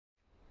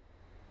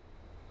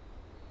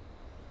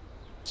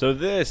So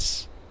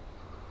this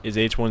is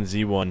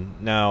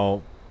H1Z1.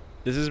 Now,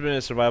 this has been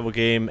a survival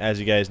game, as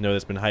you guys know,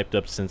 that's been hyped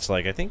up since,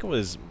 like, I think it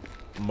was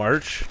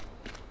March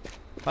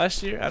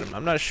last year?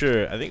 I'm not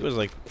sure. I think it was,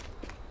 like,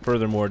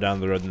 furthermore down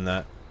the road than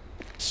that.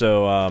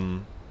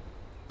 So,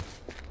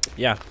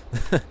 yeah.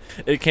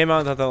 It came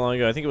out not that long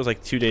ago. I think it was,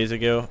 like, 2 days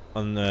ago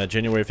on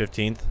January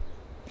 15th.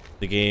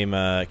 The game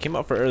came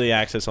out for early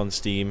access on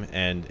Steam,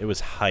 and it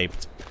was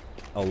hyped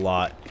a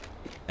lot.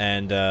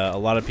 And a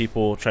lot of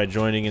people tried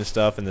joining and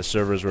stuff, and the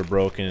servers were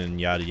broken and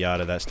yada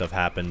yada. That stuff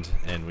happened,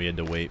 and we had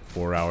to wait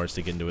 4 hours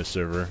to get into a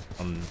server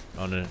on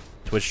a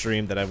Twitch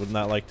stream that I would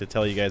not like to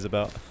tell you guys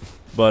about.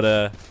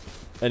 But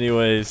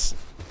anyways,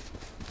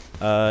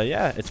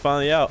 yeah, it's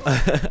finally out.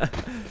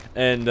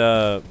 And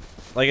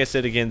like I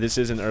said again, this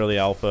is an early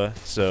alpha,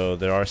 so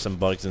there are some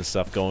bugs and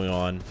stuff going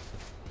on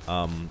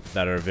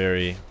that are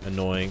very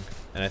annoying.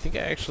 And I think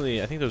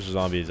those are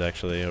zombies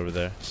actually over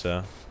there.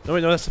 So no,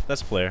 wait, no,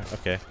 that's a player.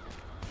 Okay.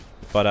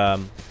 But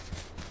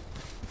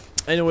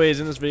anyways,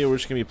 in this video we're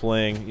just gonna be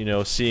playing, you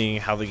know, seeing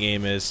how the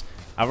game is.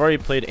 I've already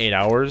played 8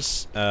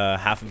 hours.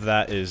 Half of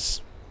that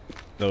is,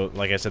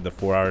 like I said, the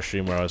 4-hour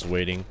stream where I was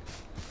waiting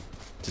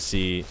to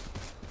see.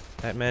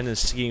 That man is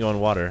skiing on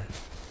water.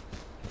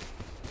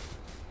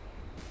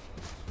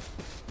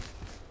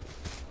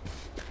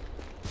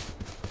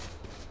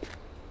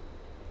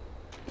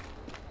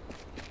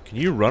 Can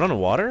you run on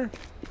water?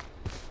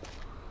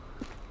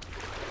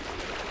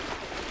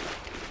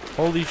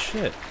 Holy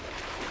shit.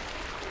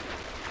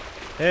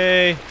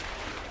 Hey.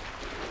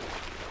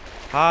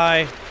 Hi.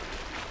 I'm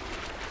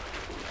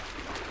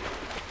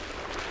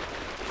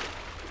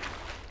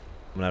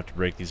gonna have to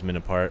break these men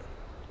apart.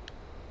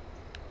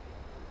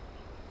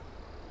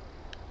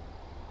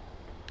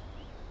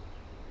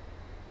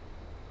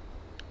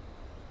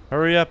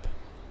 Hurry up.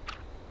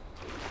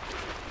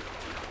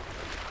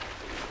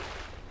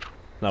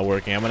 Not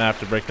working. I'm gonna have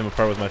to break them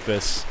apart with my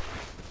fists.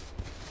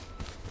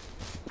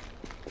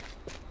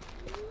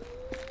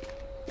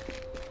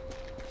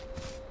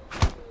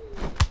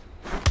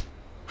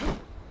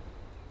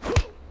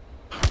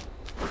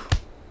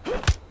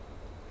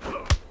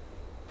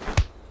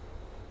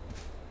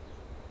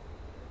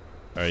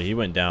 Alright, he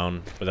went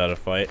down without a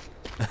fight.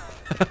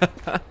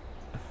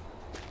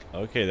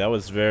 Okay, that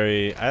was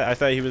very... I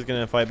thought he was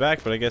gonna fight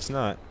back, but I guess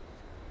not.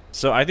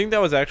 So I think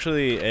that was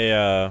actually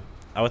a...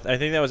 I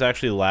think that was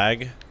actually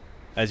lag,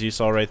 as you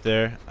saw right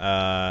there.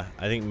 I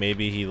think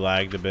maybe he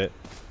lagged a bit.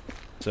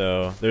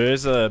 So there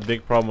is a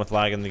big problem with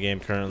lag in the game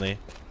currently.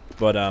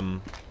 But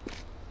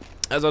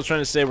as I was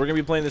trying to say, we're gonna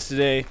be playing this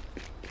today.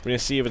 We're gonna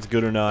see if it's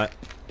good or not.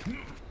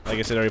 Like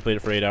I said, I already played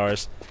it for 8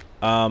 hours.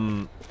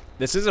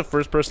 This is a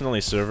first-person only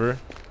server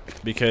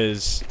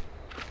because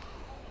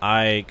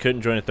I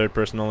couldn't join a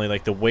third-person only.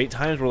 Like, the wait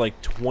times were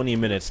like 20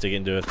 minutes to get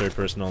into a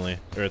third-person only,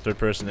 or a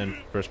third-person and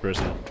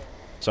first-person.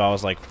 So I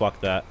was like,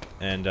 fuck that,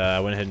 and I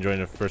went ahead and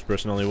joined a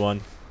first-person only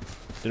one.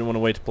 Didn't want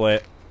to wait to play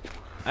it.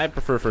 I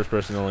prefer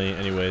first-person only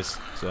anyways,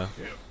 so.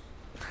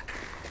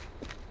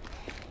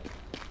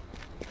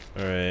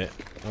 Alright,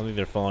 I don't think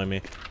they're following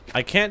me.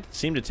 I can't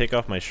seem to take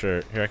off my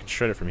shirt. Here, I can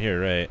shred it from here,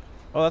 right?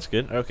 Oh, that's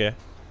good, okay.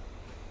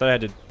 Thought I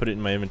had to put it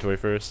in my inventory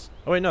first.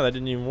 Oh wait, no, that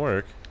didn't even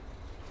work.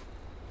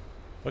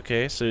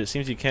 Okay, so it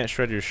seems you can't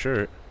shred your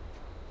shirt.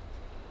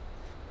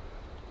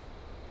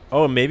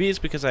 Oh, maybe it's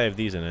because I have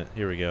these in it.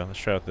 Here we go. Let's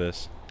try out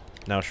this.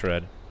 Now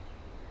shred.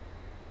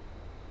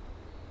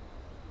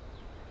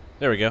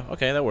 There we go.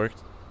 Okay, that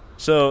worked.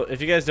 So,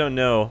 if you guys don't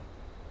know,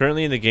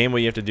 currently in the game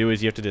what you have to do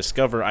is you have to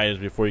discover items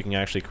before you can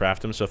actually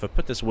craft them. So if I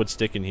put this wood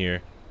stick in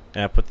here,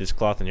 and I put this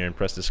cloth in here and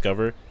press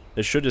discover,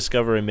 this should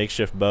discover a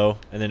makeshift bow,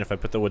 and then if I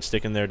put the wood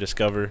stick in there,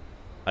 discover,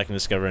 I can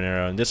discover an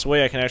arrow. And this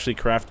way I can actually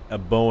craft a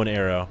bow and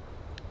arrow.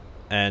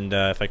 And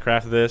if I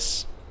craft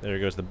this, there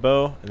goes the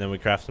bow, and then we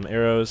craft some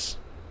arrows.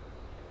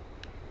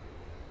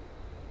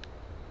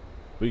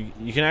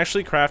 You can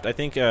actually craft, I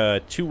think,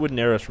 2 wooden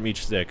arrows from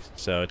each stick,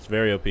 so it's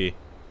very OP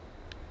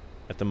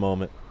at the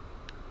moment.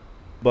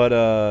 But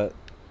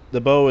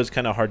the bow is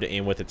kind of hard to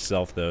aim with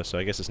itself, though, so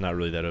I guess it's not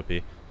really that OP.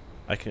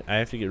 I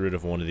have to get rid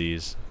of one of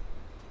these.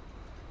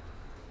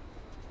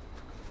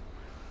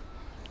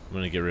 I'm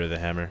gonna get rid of the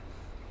hammer.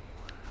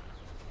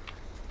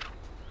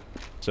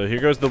 So here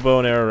goes the bow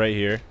and arrow right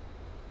here.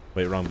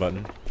 Wait, wrong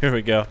button. Here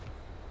we go.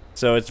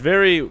 So it's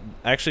very,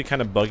 actually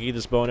kind of buggy,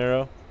 this bow and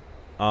arrow.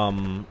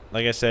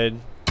 Like I said,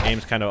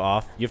 aim's kind of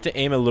off. You have to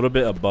aim a little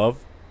bit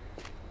above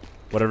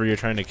whatever you're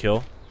trying to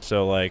kill.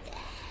 So like,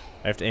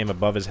 I have to aim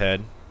above his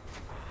head.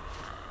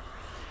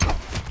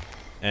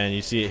 And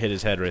you see it hit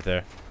his head right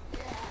there.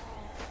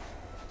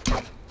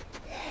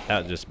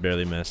 That just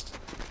barely missed.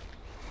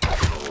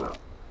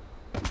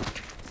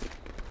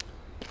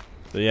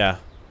 So yeah,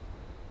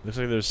 looks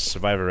like there's a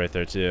survivor right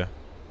there too.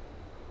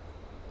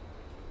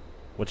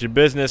 What's your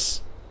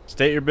business?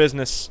 State your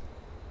business.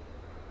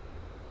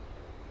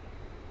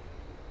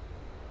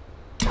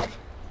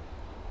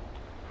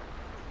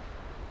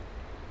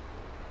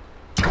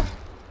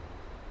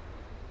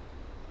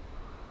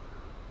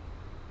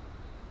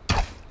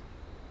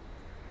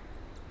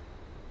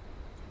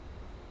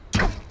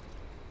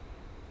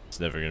 It's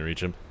never gonna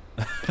reach him.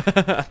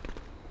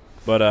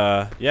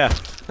 But yeah.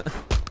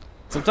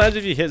 Sometimes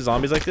if you hit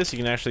zombies like this, you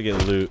can actually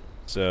get loot.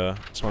 So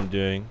that's what I'm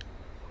doing.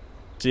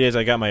 See, as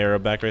I got my arrow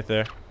back right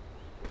there.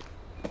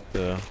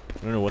 So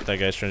I don't know what that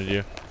guy's trying to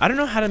do. I don't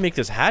know how to make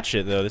this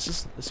hatchet though.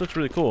 This looks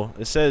really cool.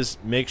 It says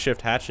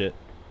makeshift hatchet.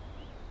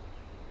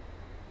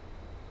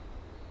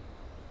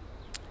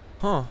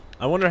 Huh.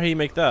 I wonder how you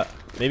make that.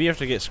 Maybe you have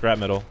to get scrap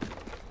metal.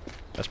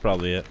 That's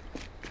probably it.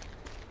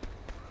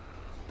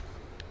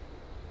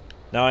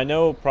 Now I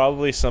know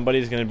probably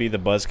somebody's gonna be the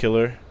buzz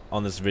killer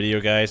on this video,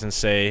 guys, and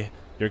say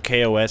you're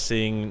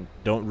KOSing,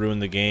 don't ruin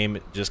the game,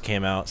 it just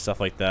came out,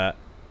 stuff like that.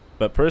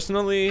 But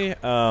personally,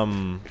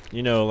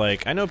 you know,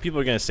 like, I know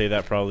people are gonna say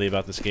that probably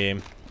about this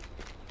game.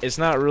 It's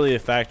not really a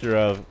factor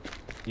of,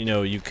 you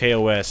know, you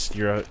KOS,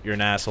 you're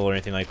an asshole or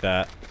anything like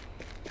that.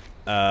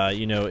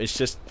 You know, it's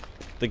just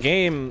the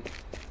game.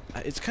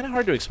 It's kind of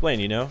hard to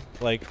explain, you know.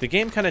 Like the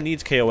game kind of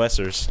needs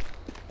KOSers.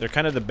 They're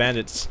kind of the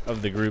bandits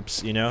of the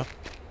groups, you know.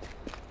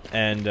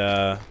 And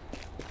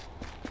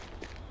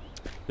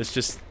it's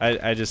just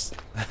I just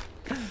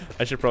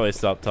I should probably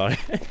stop talking.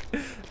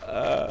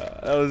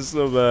 That was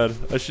so bad.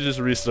 I should just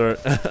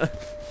restart.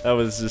 That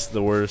was just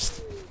the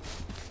worst.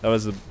 That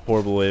was a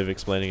horrible way of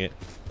explaining it.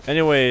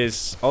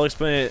 Anyways, I'll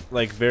explain it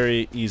like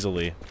very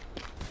easily.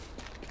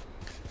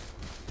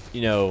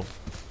 You know,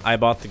 I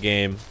bought the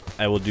game.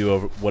 I will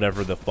do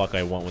whatever the fuck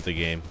I want with the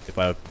game. If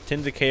I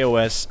tend to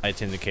KOS, I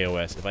tend to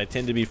KOS. If I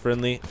tend to be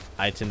friendly,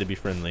 I tend to be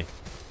friendly.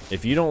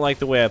 If you don't like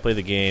the way I play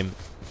the game,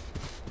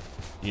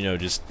 you know,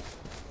 just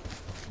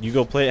you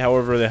go play it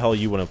however the hell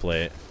you want to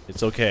play it.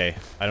 It's okay.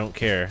 I don't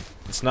care.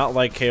 It's not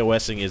like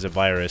KOSing is a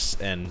virus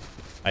and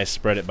I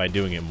spread it by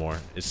doing it more.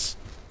 It's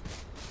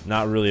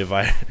not really a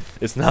virus.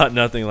 It's not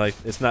anything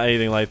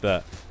like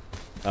that.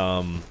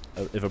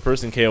 If a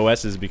person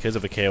KOSs because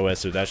of a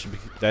KOSer,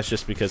 that's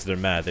just because they're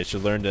mad. They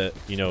should learn to,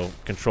 you know,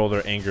 control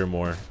their anger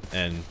more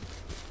and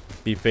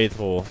be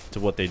faithful to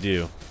what they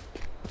do.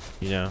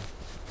 You know?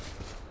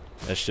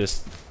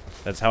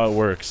 That's how it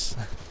works.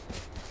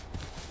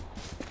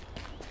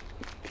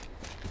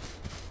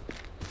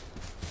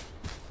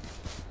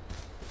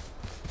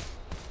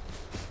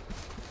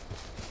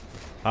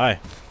 Hi.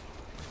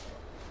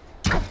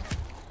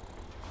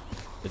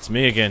 It's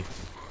me again.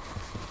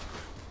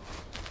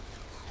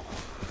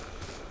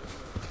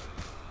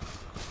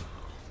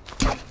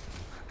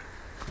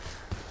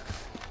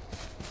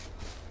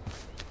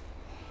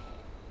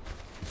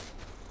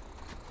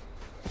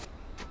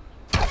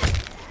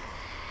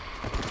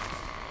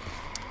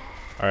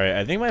 Alright,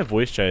 I think my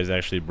voice chat is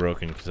actually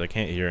broken because I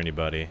can't hear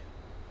anybody.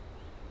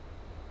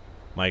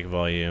 Mic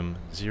volume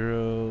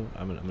 0.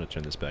 I'm gonna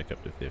turn this back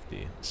up to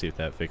 50. See if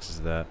that fixes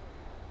that.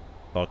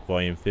 Talk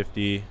volume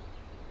 50.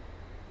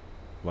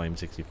 Volume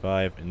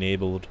 65.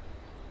 Enabled.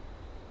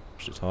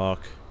 Push to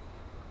talk.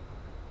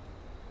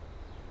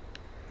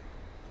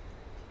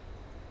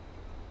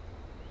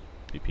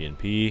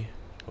 BPNP.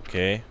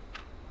 Okay.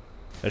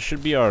 That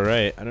should be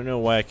alright. I don't know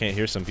why I can't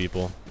hear some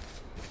people.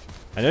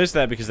 I noticed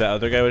that because that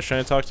other guy was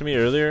trying to talk to me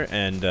earlier,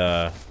 and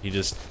it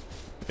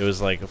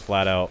was like a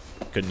flat out,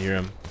 couldn't hear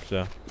him,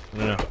 so, I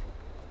don't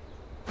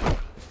know.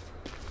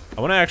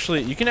 I want to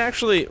actually, you can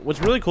actually, what's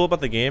really cool about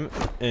the game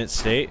in its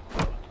state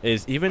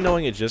is even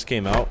knowing it just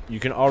came out, you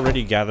can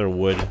already gather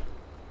wood.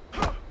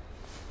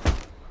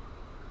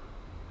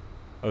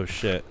 Oh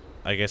shit,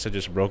 I guess I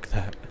just broke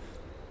that.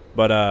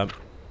 But,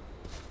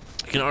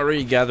 you can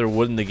already gather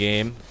wood in the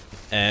game,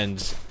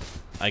 and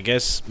I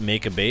guess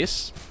make a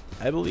base,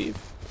 I believe.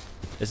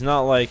 It's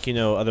not like, you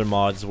know, other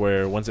mods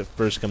where once it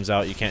first comes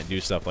out you can't do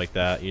stuff like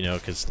that, you know,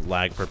 because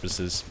lag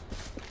purposes.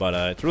 But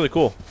it's really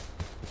cool.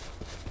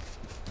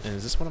 And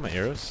is this one of my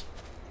arrows?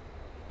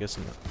 I guess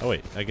not. Oh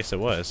wait, I guess it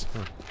was.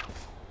 Huh.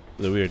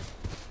 Really weird.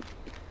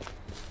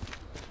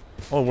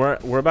 Oh,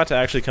 we're about to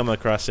actually come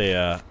across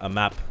a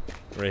map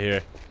right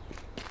here.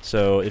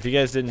 So if you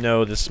guys didn't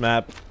know, this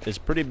map is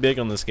pretty big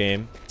on this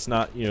game. It's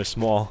not, you know,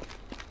 small,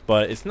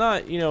 but it's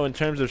not, you know, in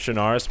terms of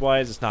Shinaris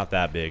wise, it's not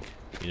that big,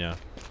 you know.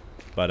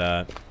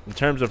 But in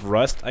terms of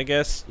Rust, I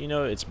guess, you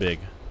know, it's big.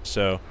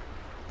 So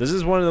this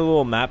is one of the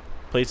little map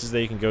places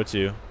that you can go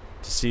to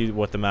see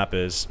what the map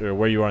is, or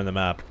where you are on the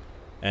map.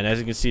 And as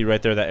you can see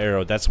right there, that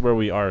arrow, that's where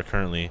we are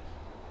currently.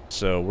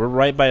 So we're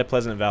right by a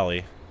Pleasant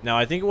Valley. Now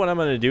I think what I'm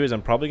going to do is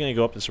I'm probably going to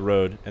go up this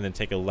road and then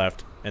take a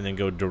left and then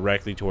go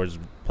directly towards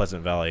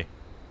Pleasant Valley.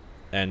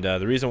 And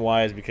the reason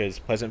why is because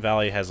Pleasant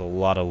Valley has a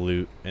lot of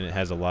loot and it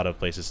has a lot of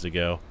places to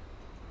go.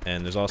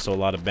 And there's also a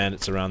lot of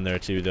bandits around there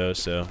too, though,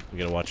 so we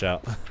gotta watch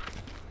out.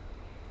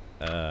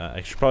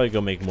 I should probably go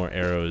make more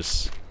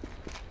arrows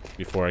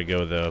before I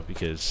go, though,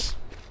 because,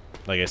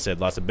 like I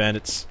said, lots of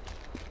bandits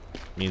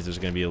means there's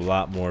going to be a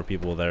lot more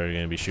people that are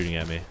going to be shooting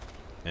at me,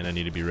 and I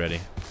need to be ready.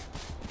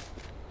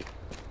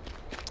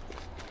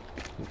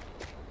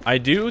 I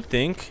do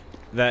think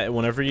that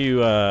whenever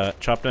you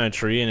chop down a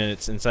tree and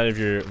it's inside of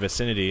your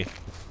vicinity,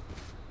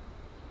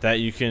 that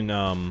you can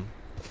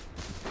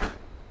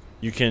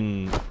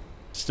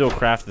still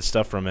craft the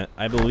stuff from it.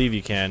 I believe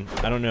you can.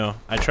 I don't know.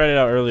 I tried it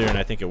out earlier and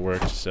I think it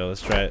worked, so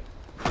let's try it.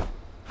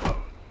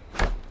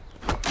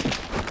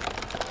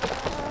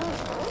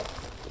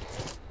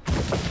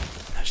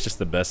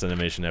 the best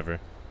animation ever.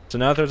 So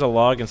now that there's a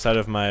log inside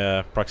of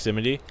my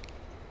proximity,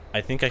 I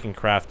think I can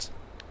craft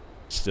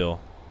still.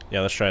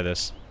 Yeah, let's try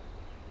this.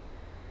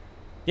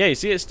 Yeah, you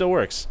see it still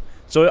works.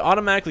 So it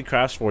automatically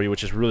crafts for you,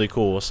 which is really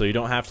cool. So you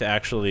don't have to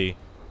actually,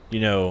 you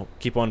know,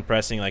 keep on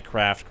pressing like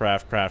craft,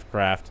 craft, craft,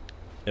 craft.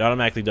 It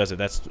automatically does it.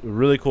 That's a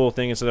really cool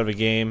thing instead of a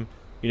game.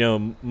 You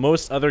know,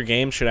 most other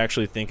games should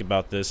actually think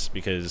about this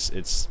because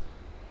it's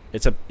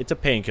a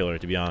painkiller,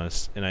 to be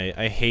honest. And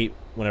I hate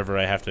whenever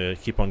I have to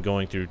keep on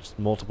going through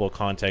multiple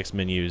context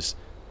menus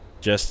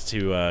just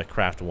to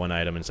craft one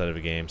item inside of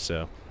a game.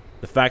 So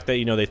the fact that,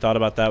 you know, they thought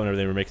about that whenever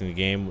they were making the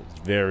game was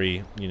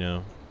very, you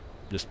know,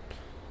 just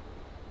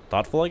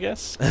thoughtful, I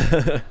guess.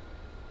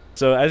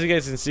 So as you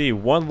guys can see,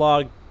 one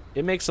log,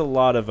 it makes a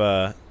lot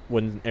of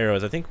wooden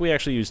arrows. I think we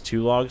actually use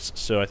 2 logs,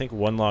 so I think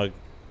one log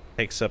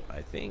takes up,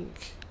 I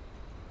think,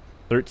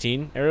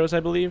 13 arrows, I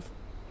believe.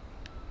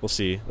 We'll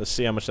see. Let's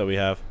see how much that we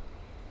have.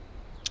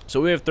 So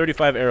we have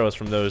 35 arrows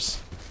from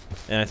those,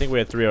 and I think we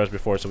had 3 arrows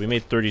before, so we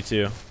made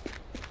 32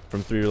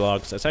 from 3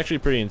 logs. That's actually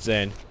pretty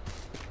insane,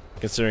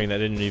 considering that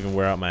didn't even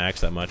wear out my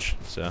axe that much.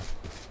 So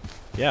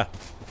yeah,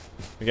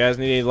 if you guys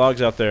need any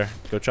logs out there,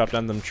 go chop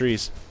down them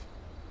trees.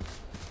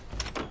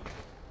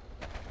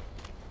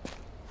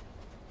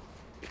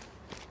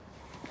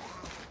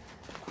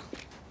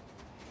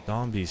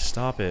 Zombies,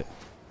 stop it.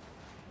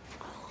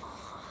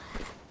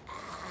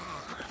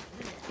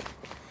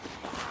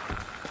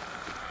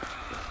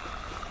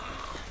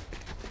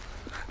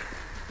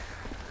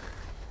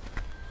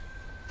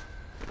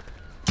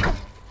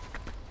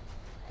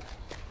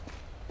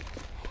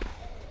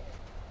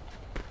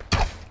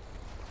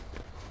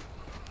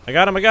 I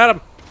got him, I got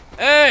him!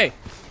 Hey!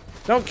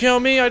 Don't kill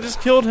me, I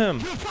just killed him!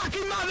 You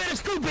fucking mother,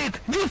 stupid!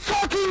 You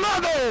fucking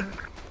mother!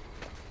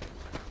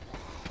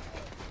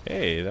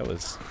 Hey, that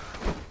was...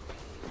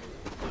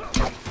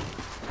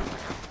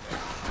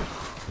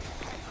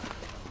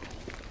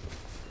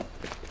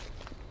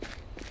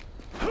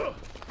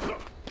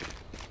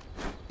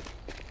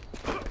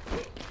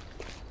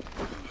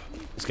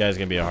 This guy's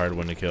gonna be a hard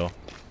one to kill.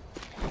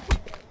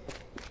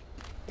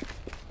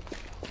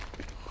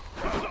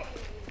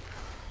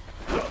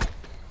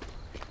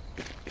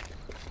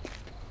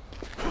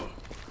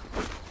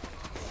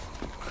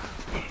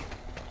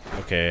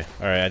 Okay,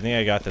 alright, I think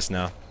I got this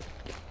now.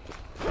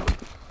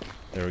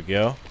 There we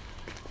go.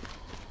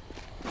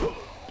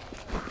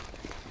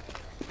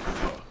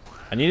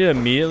 I need to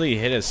immediately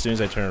hit it as soon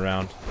as I turn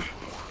around.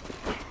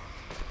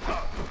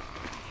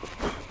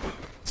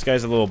 This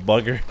guy's a little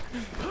bugger.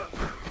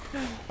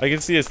 I can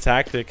see his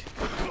tactic.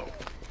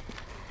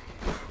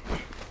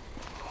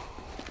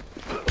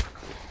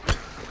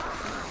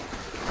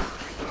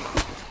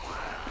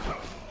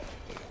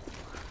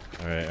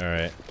 Alright,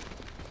 alright.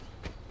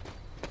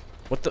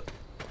 What the?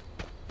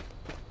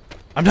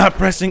 I'm not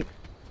pressing.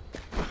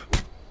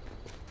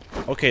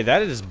 Okay,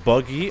 that is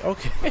buggy.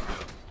 Okay.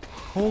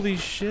 Holy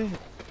shit.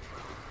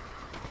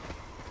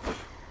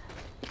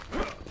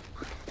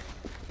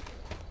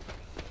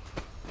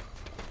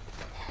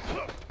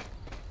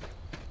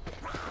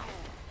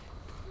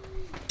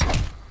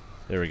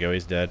 There we go,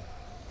 he's dead.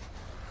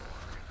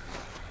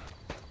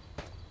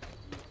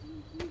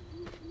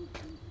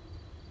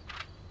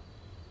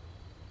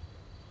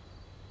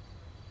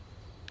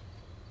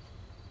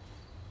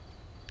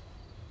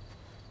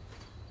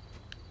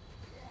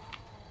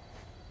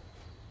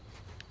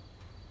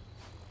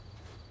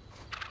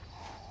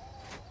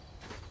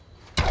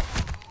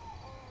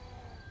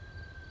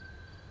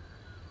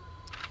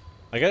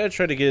 I gotta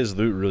try to get his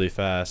loot really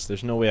fast.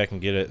 There's no way I can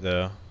get it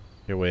though.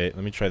 Here, wait,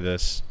 let me try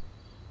this.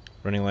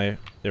 Running life.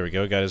 There we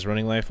go. Got his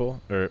running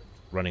rifle. Or,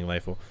 running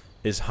rifle.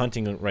 His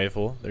hunting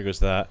rifle. There goes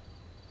that.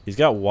 He's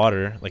got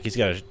water. Like, he's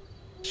got a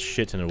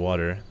shit ton of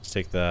water. Let's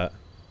take that.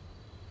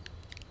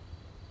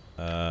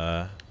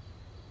 Oh,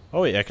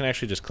 wait. I can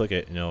actually just click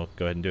it and it'll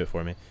go ahead and do it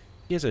for me.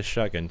 He has a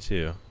shotgun,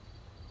 too.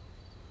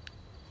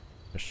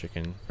 Fresh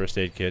chicken. First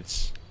aid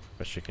kits.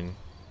 Fresh chicken.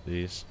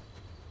 These.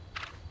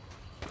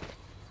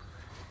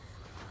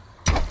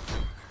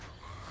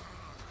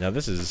 Now,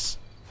 this is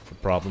a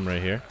problem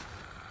right here.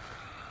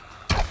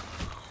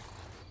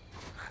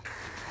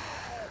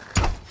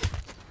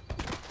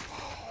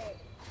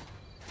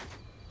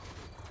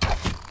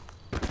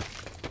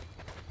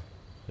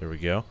 There we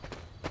go.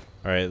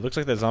 Alright, it looks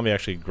like that zombie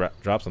actually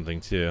dropped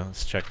something too.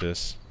 Let's check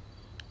this.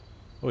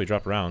 Oh, he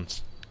dropped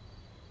rounds.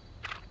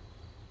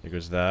 There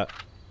goes that.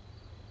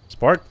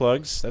 Spark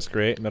plugs. That's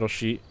great. Metal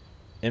sheet.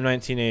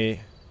 M19A.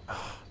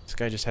 Oh, this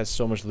guy just has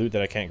so much loot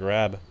that I can't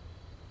grab.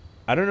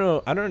 I don't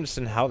know. I don't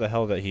understand how the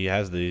hell that he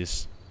has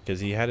these. Because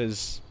he had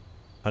his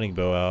hunting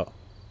bow out.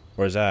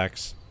 Or his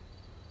axe.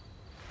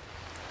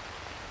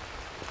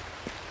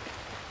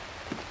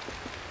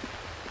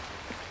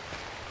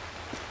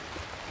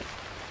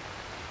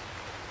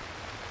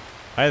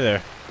 Hi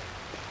there.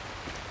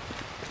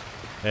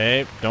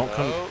 Hey, don't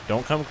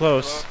come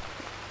close.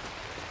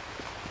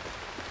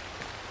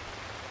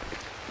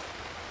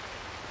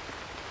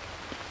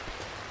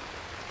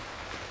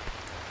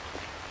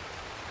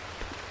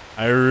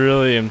 I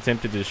really am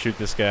tempted to shoot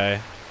this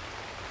guy.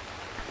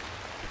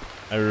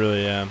 I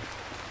really am.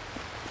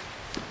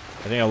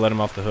 I think I'll let him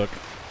off the hook.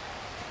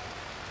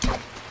 You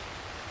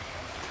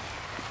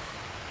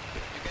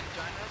can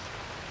join us?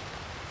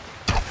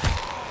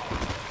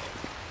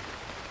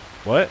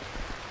 What?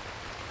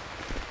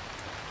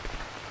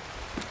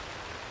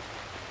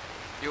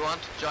 You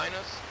want to join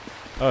us?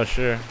 Oh,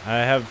 sure.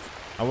 I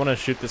want to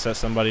shoot this at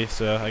somebody,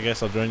 so I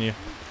guess I'll join you.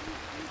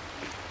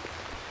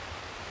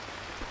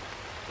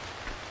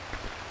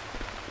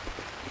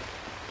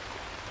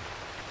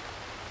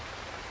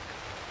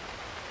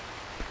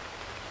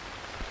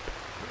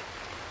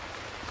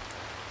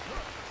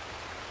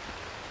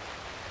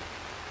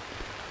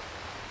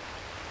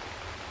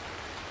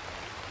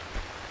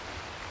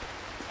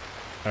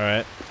 All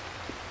right.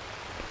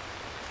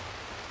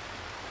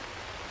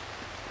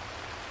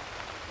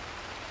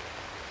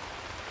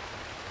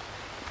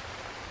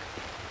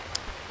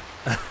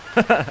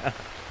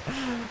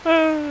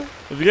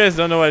 If you guys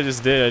don't know what I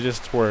just did, I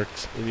just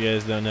twerked. If you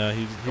guys don't know,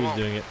 he was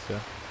doing it, so.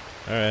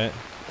 Alright.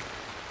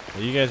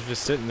 Well, you guys are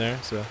just sitting there,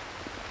 so. I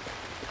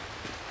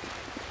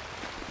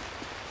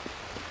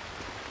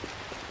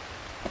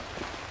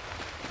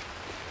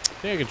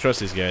think I can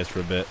trust these guys for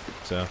a bit,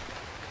 so.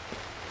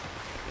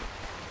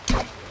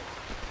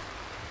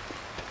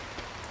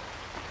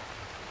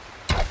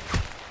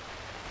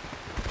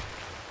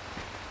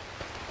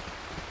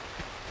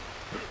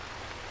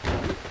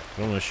 I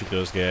don't want to shoot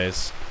those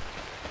guys.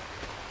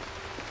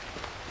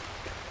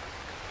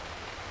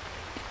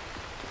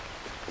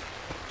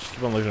 Just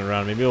keep on looking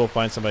around. Maybe we'll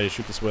find somebody to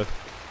shoot this with.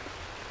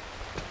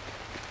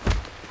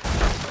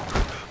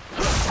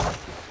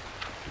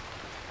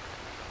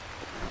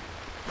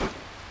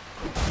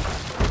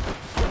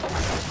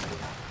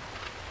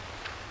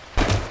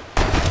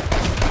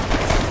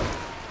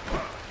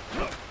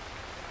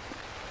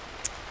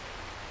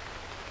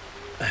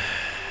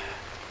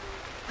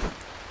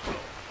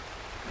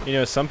 You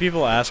know, some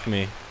people ask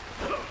me,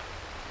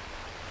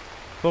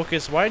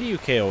 Focus, why do you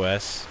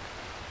K.O.S?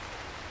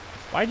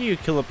 Why do you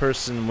kill a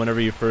person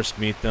whenever you first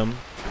meet them?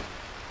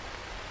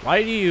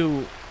 Why do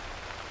you,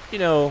 you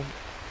know,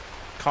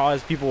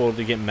 cause people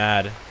to get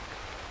mad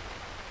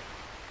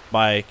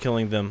by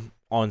killing them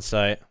on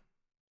sight?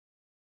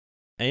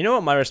 And you know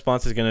what my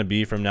response is going to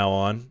be from now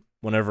on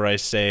whenever I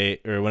say,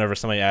 or whenever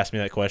somebody asks me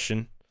that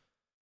question?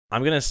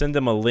 I'm going to send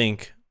them a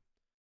link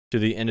to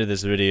the end of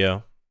this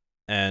video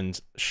and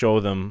show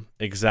them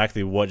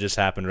exactly what just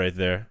happened right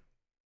there.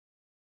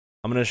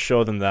 I'm going to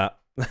show them that.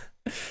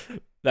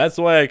 That's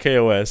why I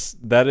K.O.S.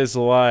 That is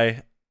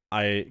why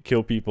I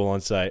kill people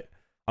on sight.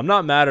 I'm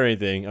not mad or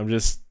anything.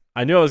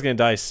 I knew I was going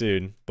to die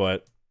soon,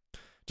 but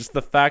just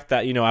the fact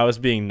that, you know, I was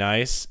being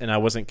nice and I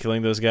wasn't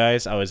killing those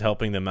guys, I was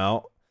helping them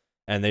out,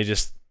 and they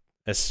just,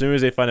 as soon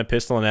as they find a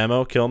pistol and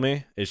ammo, kill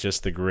me. It's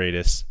just the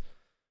greatest.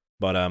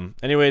 But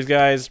anyways,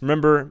 guys,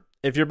 remember,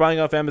 if you're buying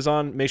off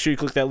Amazon, make sure you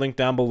click that link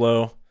down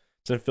below.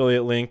 It's an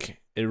affiliate link.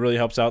 It really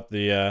helps out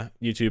the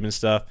YouTube and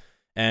stuff.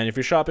 And if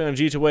you're shopping on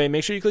G2A,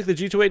 make sure you click the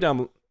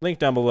G2A link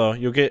down below.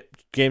 You'll get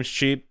games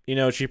cheap, you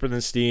know, cheaper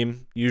than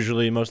Steam.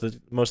 Usually, most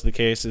of the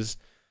cases.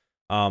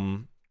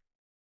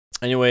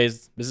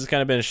 Anyways, this has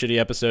kind of been a shitty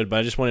episode, but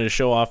I just wanted to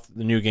show off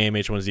the new game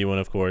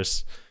H1Z1, of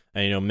course,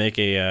 and you know, make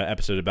a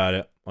episode about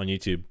it on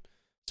YouTube.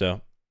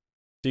 So,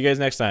 see you guys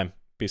next time.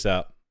 Peace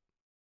out.